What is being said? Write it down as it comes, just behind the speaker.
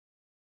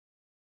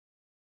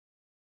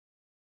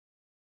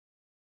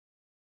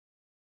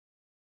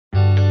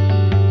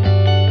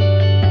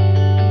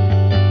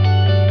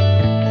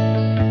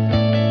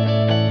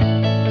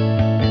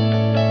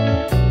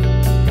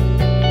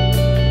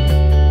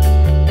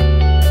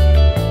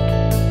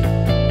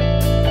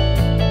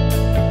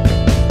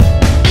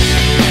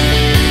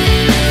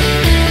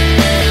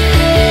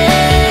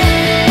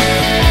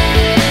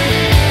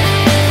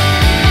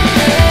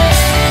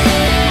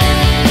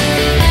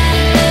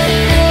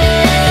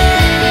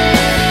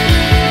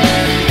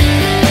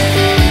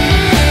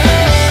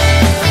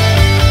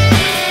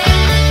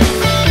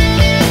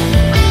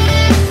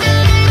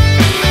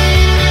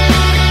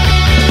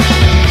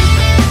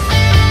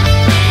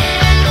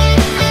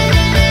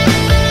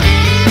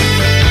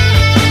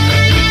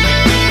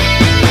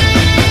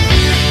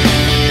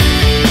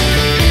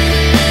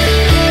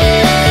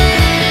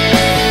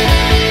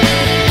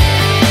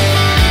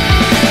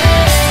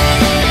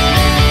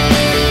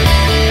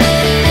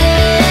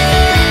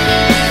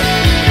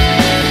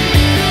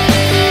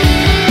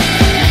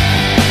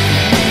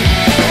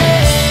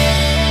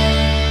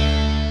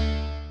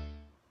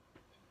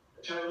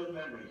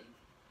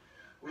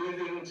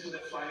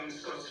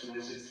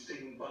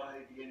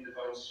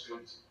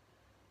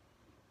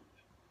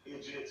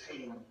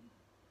18,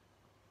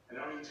 and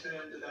I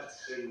returned to that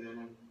scene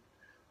and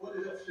what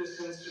did offer a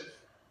sense of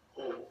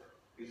hope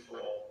before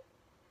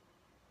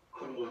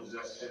crumbled as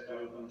I stepped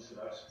out onto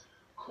that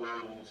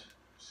cold,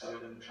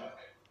 silent track.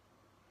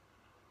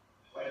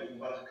 Fighting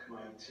back my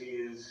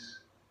tears,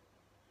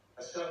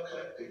 I started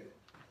collecting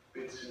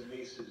bits and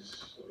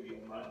pieces of a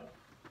young man.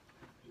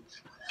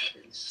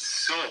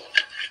 So,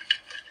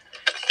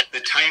 the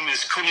time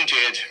has come,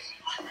 Jade.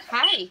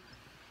 Hi.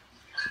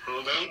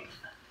 Hold on.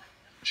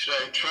 Should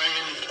I try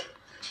and...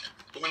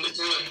 I want to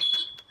do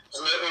a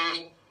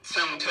little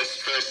sound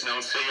test first and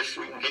I'll see if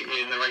we can get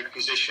you in the right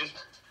position.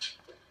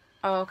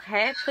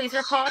 Okay, please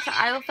report to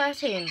aisle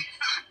 13.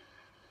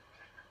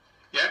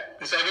 Yeah,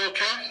 is that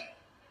okay?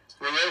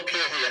 We're okay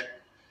here.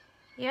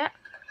 Yeah.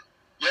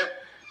 Yep.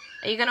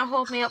 Are you going to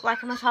hold me up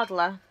like I'm a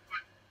toddler?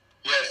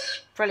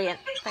 Yes. Brilliant,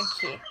 thank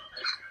you.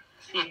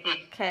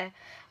 Okay,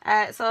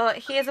 so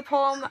here's a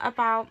poem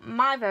about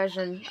my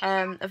version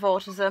of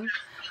autism,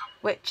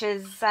 which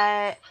is,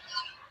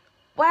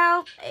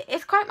 well,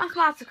 it's quite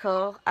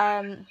mathematical,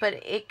 but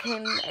it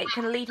can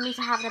lead me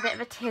to having a bit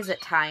of a tiz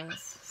at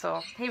times.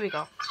 So here we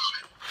go.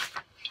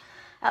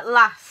 At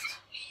last,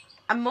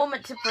 a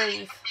moment to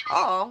breathe,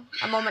 or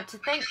a moment to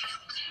think.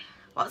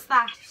 What's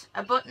that?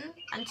 A button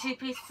and 2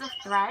 pieces of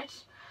thread?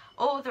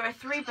 Oh, there are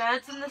 3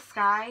 birds in the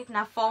sky,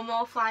 now 4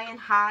 more flying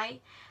high.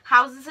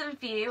 Houses in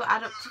view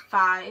add up to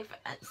 5.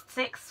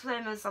 6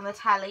 swimmers on the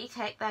telly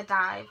take their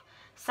dive.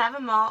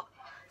 7 more.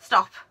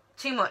 Stop.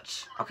 Too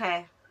much.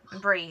 Okay.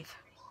 And breathe.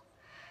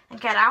 And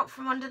get out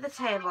from under the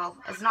table.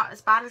 It's not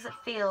as bad as it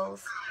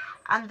feels.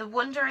 And the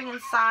wondering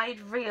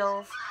inside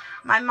reels.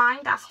 My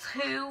mind asks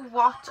who,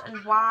 what,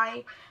 and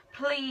why.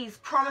 Please,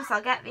 promise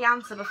I'll get the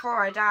answer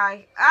before I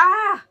die.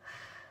 Ah!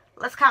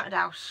 Let's count it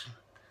out.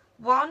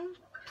 1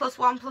 plus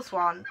 1 plus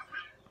 1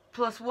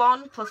 plus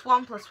 1 plus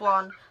 1 plus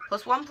 1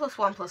 plus 1 plus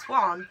 1 plus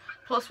 1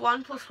 plus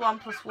 1 plus 1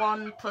 plus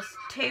 1 plus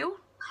 2?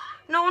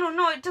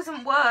 No, it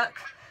doesn't work.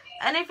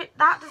 And if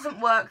that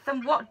doesn't work,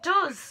 then what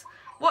does?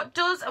 What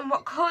does and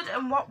what could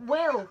and what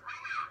will?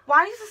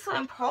 Why is this so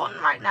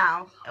important right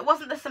now? It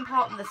wasn't this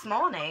important this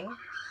morning.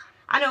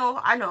 I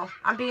know,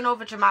 I'm being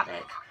over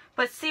dramatic.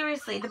 But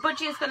seriously, the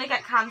budgie is going to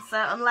get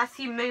cancer unless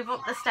you move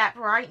up the step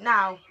right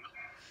now.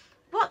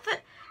 Why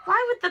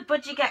would the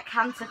budgie get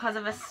cancer because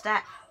of a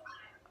step?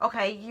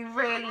 Okay, you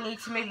really need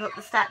to move up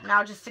the step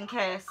now just in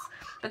case.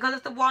 Because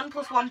if the 1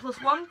 plus 1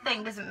 plus 1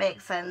 thing doesn't make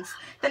sense,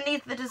 then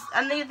neither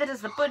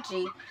does the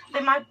budgie.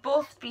 They might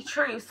both be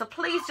true, so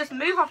please just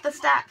move off the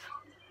step.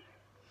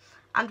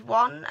 And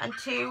 1 and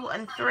 2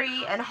 and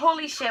 3 and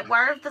holy shit,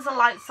 wherever there's a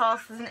light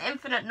source, there's an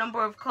infinite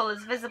number of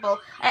colours visible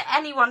at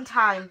any one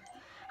time.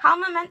 How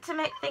am I meant to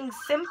make things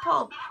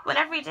simple when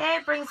every day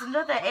brings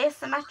another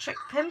asymmetric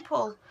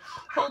pimple,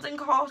 holding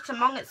court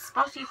among its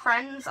spotty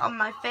friends on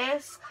my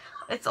face,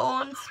 its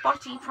own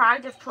spotty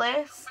pride of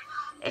place?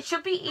 It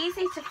should be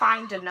easy to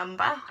find a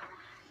number.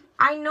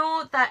 I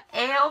know that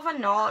A over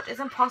naught is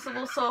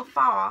impossible so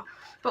far,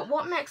 but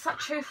what makes that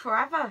true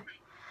forever?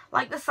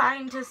 Like the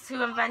scientists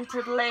who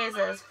invented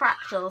lasers,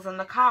 fractals and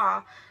the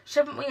car,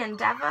 shouldn't we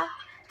endeavour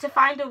to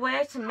find a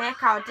way to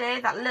make our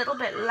day that little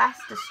bit less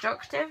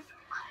destructive?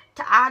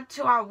 To add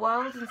to our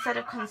world instead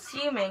of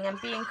consuming and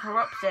being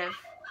corruptive?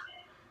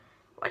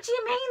 What do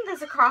you mean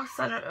there's a cross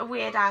on a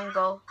weird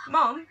angle?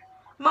 Mum,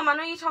 I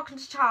know you're talking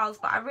to Charles,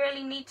 but I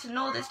really need to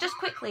know this just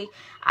quickly.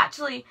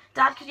 Actually,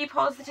 Dad, could you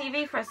pause the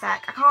TV for a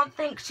sec? I can't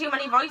think, too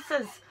many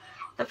voices.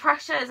 The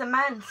pressure is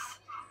immense.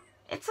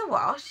 It's a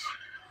what?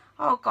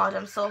 Oh God,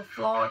 I'm so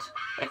flawed.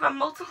 If I'm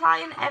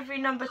multiplying every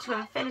number to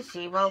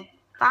infinity, well,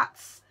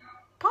 that's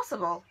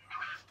possible.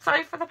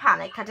 Sorry for the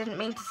panic, I didn't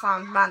mean to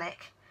sound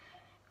manic.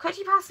 Could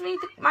you pass me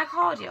my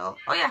cordial?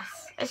 Oh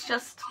yes, it's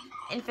just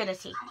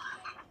infinity.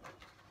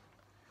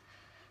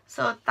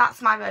 So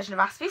that's my version of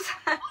Aspies.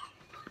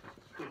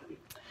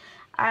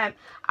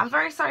 I'm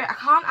very sorry, I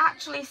can't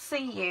actually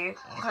see you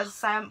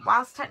because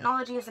whilst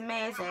technology is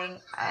amazing,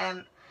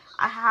 I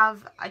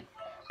have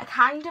a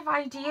kind of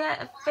idea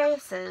of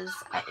faces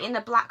in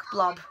a black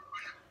blob.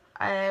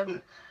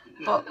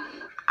 But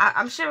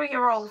I'm sure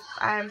you're all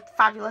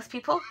fabulous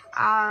people,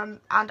 and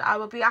I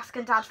will be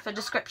asking Dad for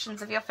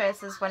descriptions of your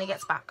faces when he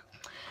gets back.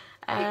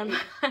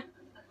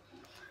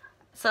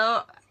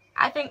 So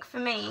I think for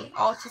me,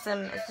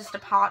 autism is just a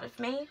part of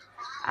me,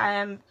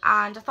 and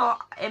I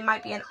thought it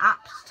might be an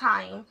apt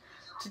time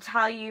to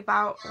tell you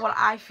about what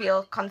I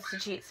feel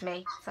constitutes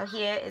me. So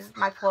here is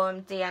my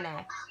poem,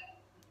 DNA.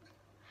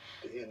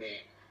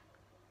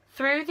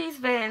 Through these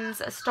veins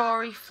a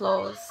story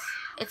flows,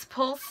 its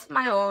pulse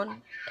my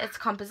own, its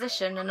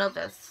composition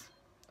another's.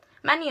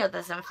 Many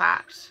others, in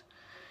fact.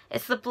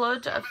 It's the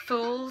blood of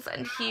fools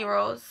and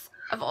heroes,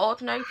 of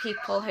ordinary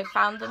people who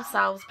found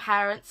themselves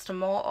parents to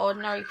more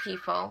ordinary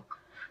people,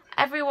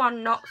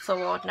 everyone not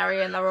so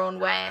ordinary in their own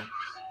way.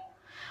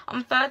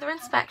 On further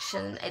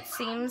inspection, it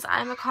seems I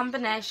am a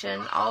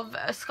combination of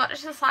a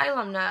Scottish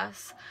asylum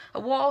nurse, a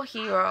war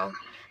hero,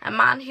 a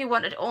man who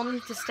wanted only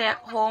to stay at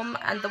home,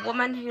 and the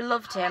woman who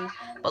loved him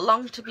but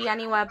longed to be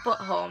anywhere but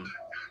home.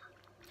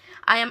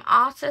 I am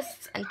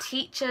artists and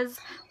teachers,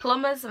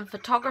 plumbers and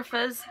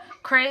photographers,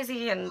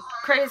 crazy and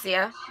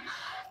crazier.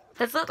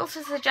 There's little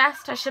to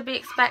suggest I should be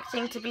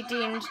expecting to be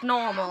deemed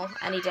normal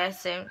any day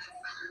soon.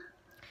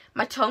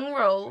 My tongue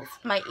rolls,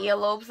 my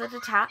earlobes are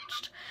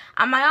detached,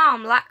 and my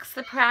arm lacks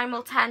the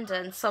primal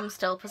tendon some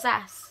still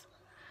possess.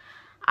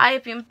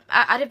 I'd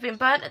have been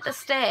burnt at the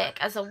stake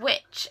as a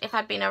witch if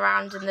I'd been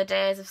around in the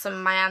days of some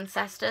of my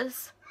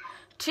ancestors.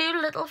 2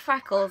 little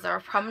freckles are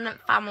a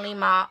prominent family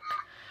mark.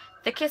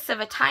 The kiss of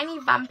a tiny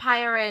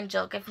vampire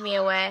angel gave me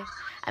away.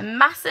 A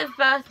massive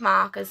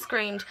birthmark has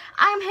screamed,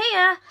 "I'm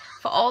here!"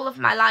 for all of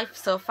my life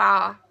so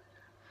far.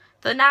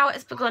 Though now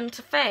it's begun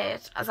to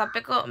fade as I've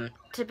begun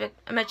to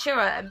mature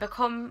and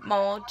become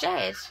more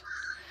jade.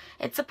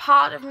 It's a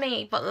part of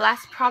me, but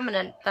less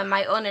prominent than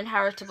my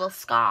uninheritable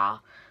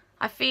scar.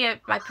 I fear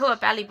my poor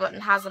belly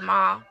button has a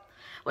mar,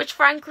 which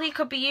frankly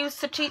could be used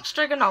to teach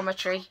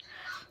trigonometry,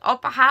 or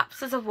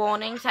perhaps as a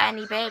warning to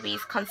any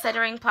babies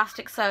considering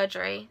plastic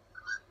surgery.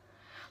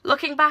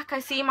 Looking back,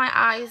 I see my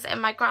eyes in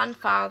my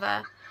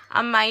grandfather,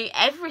 and my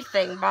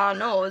everything bar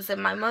nose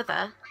in my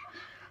mother.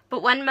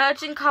 But when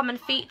merging common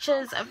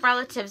features of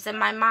relatives in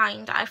my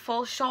mind, I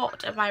fall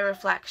short of my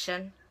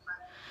reflection.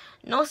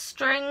 No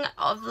string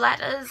of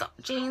letters,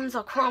 genes,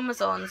 or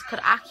chromosomes could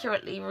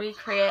accurately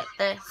recreate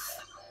this.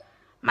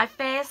 My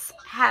face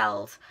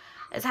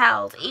is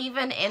held,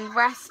 even in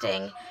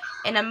resting,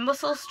 in a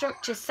muscle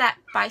structure set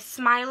by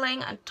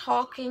smiling and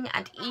talking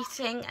and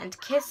eating and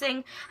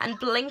kissing and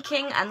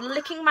blinking and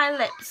licking my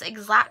lips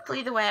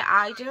exactly the way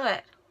I do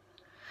it.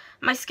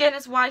 My skin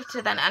is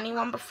whiter than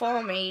anyone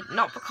before me,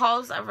 not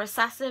because of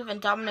recessive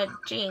and dominant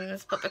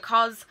genes, but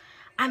because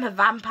I'm a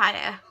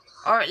vampire,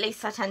 or at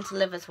least I tend to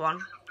live as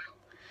one.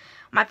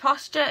 My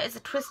posture is a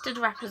twisted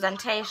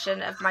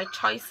representation of my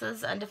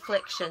choices and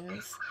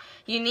afflictions,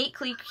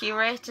 uniquely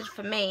curated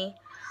for me,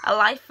 a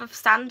life of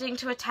standing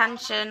to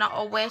attention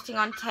or waiting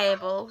on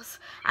tables,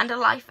 and a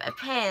life of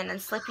pain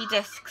and slippy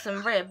discs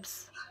and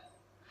ribs.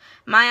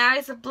 My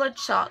eyes are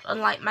bloodshot,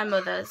 unlike my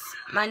mother's,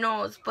 my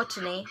nose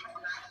buttony.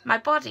 My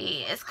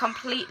body is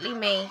completely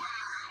me,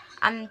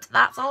 and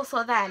that's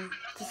also them,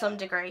 to some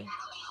degree.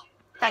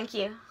 Thank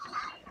you.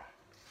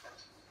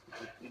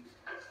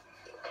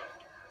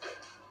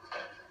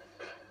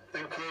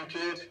 Thank you,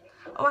 Jude.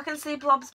 Oh, I can see Blob's